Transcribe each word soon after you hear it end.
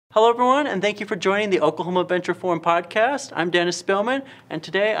Hello everyone, and thank you for joining the Oklahoma Venture Forum podcast. I'm Dennis Spielman, and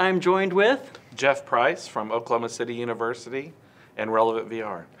today I'm joined with... Jeff Price from Oklahoma City University and Relevant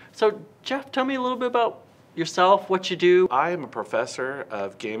VR. So Jeff, tell me a little bit about yourself, what you do. I am a professor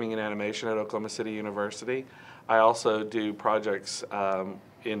of gaming and animation at Oklahoma City University. I also do projects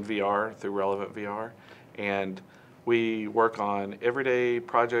in VR through Relevant VR, and we work on everyday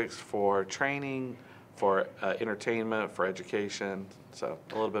projects for training, for entertainment, for education, so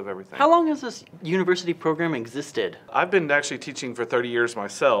a little bit of everything. How long has this university program existed? I've been actually teaching for 30 years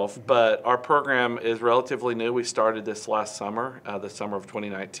myself, but our program is relatively new. We started this last summer, the summer of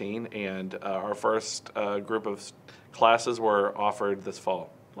 2019, and our first group of classes were offered this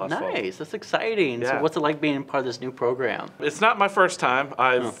fall. Nice, that's exciting. Yeah. So what's it like being part of this new program? It's not my first time.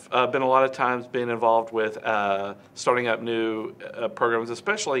 I've been a lot of times being involved with starting up new programs,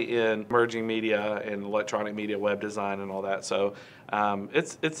 especially in emerging media and electronic media, web design, and all that. So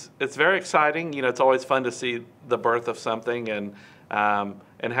it's very exciting. You know, it's always fun to see the birth of something and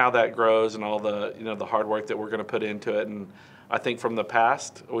how that grows and all the the hard work that we're going to put into it. And I think from the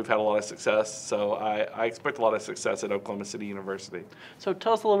past, we've had a lot of success, so I expect a lot of success at Oklahoma City University. So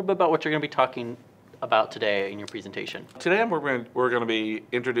tell us a little bit about what you're going to be talking about today in your presentation. Today we're going to be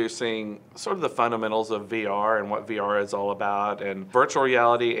introducing sort of the fundamentals of VR and what VR is all about, and virtual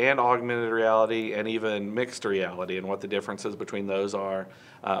reality and augmented reality and even mixed reality and what the differences between those are.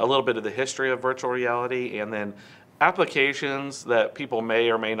 A little bit of the history of virtual reality, and then applications that people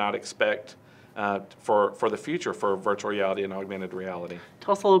may or may not expect for the future for virtual reality and augmented reality.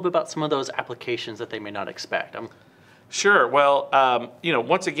 Tell us a little bit about some of those applications that they may not expect. Sure. Well,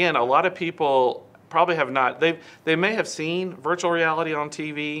 once again, a lot of people probably have not. They may have seen virtual reality on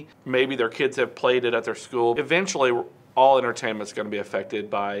TV. Maybe their kids have played it at their school. Eventually, all entertainment is going to be affected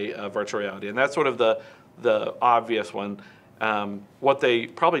by virtual reality, and that's sort of the obvious one. What they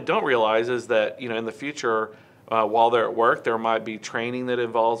probably don't realize is that in the future, while they're at work, there might be training that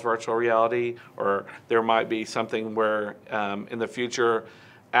involves virtual reality, or there might be something where in the future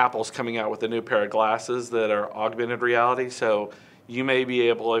Apple's coming out with a new pair of glasses that are augmented reality. So you may be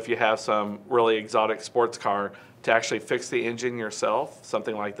able, if you have some really exotic sports car, to actually fix the engine yourself,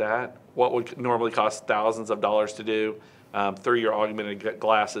 something like that. What would normally cost thousands of dollars to do through your augmented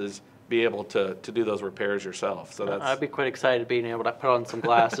glasses, be able to do those repairs yourself. So that's... I'd be quite excited being able to put on some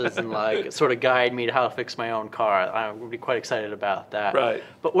glasses and like sort of guide me to how to fix my own car. I would be quite excited about that. Right.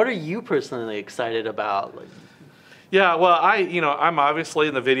 But what are you personally excited about? Yeah, well, I'm obviously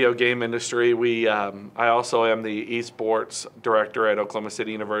in the video game industry. I also am the eSports director at Oklahoma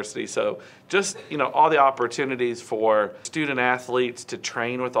City University. So just, all the opportunities for student athletes to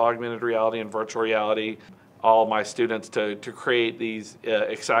train with augmented reality and virtual reality, all my students to create these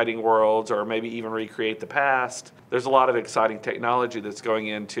exciting worlds or maybe even recreate the past. There's a lot of exciting technology that's going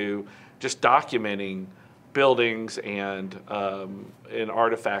into just documenting buildings and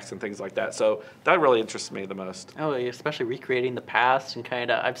artifacts and things like that. So that really interests me the most. Oh, especially recreating the past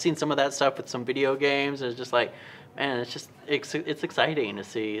and I've seen some of that stuff with some video games. And it's just like, man, it's exciting to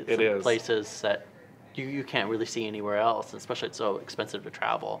see some places that you can't really see anywhere else, especially it's so expensive to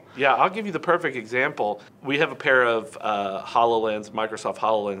travel. Yeah, I'll give you the perfect example. We have a pair of Microsoft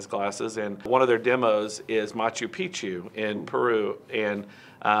HoloLens glasses, and one of their demos is Machu Picchu in Peru. And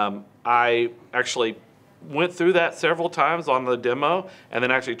I actually went through that several times on the demo, and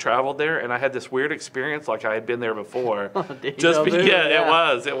then actually traveled there, and I had this weird experience like I had been there before. It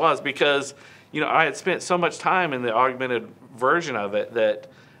was because I had spent so much time in the augmented version of it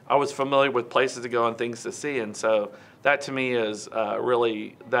that I was familiar with places to go and things to see, and so that to me is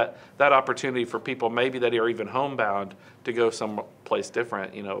really that opportunity for people maybe that are even homebound to go someplace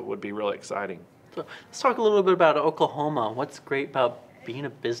different, would be really exciting. So let's talk a little bit about Oklahoma. What's great about being a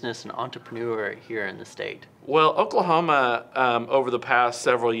business and entrepreneur here in the state? Well, Oklahoma over the past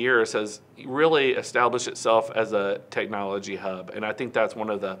several years has really established itself as a technology hub, and I think that's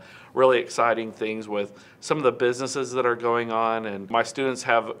one of the really exciting things with some of the businesses that are going on, and my students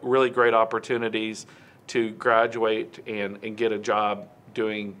have really great opportunities to graduate and get a job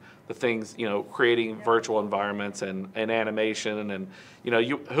doing the things, creating virtual environments and animation, and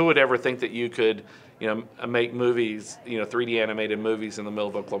who would ever think that you could make movies, 3D animated movies in the middle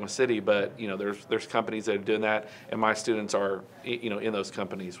of Oklahoma City, but there's companies that are doing that, and my students are in those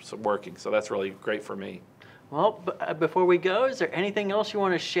companies working, so that's really great for me. Well, before we go, is there anything else you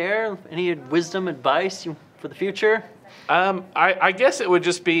want to share? Any wisdom, advice for the future? I guess it would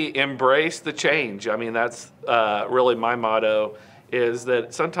just be embrace the change. I mean, that's really my motto, is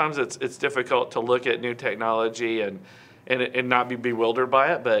that sometimes it's difficult to look at new technology and not be bewildered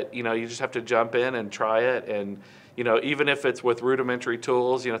by it, but you just have to jump in and try it, and you know, even if it's with rudimentary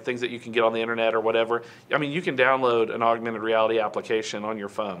tools, you know, things that you can get on the internet or whatever. I mean, you can download an augmented reality application on your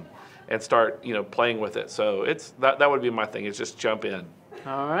phone and start, you know, playing with it. So that would be my thing, is just jump in.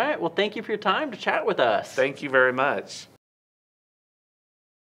 All right. Well, thank you for your time to chat with us. Thank you very much.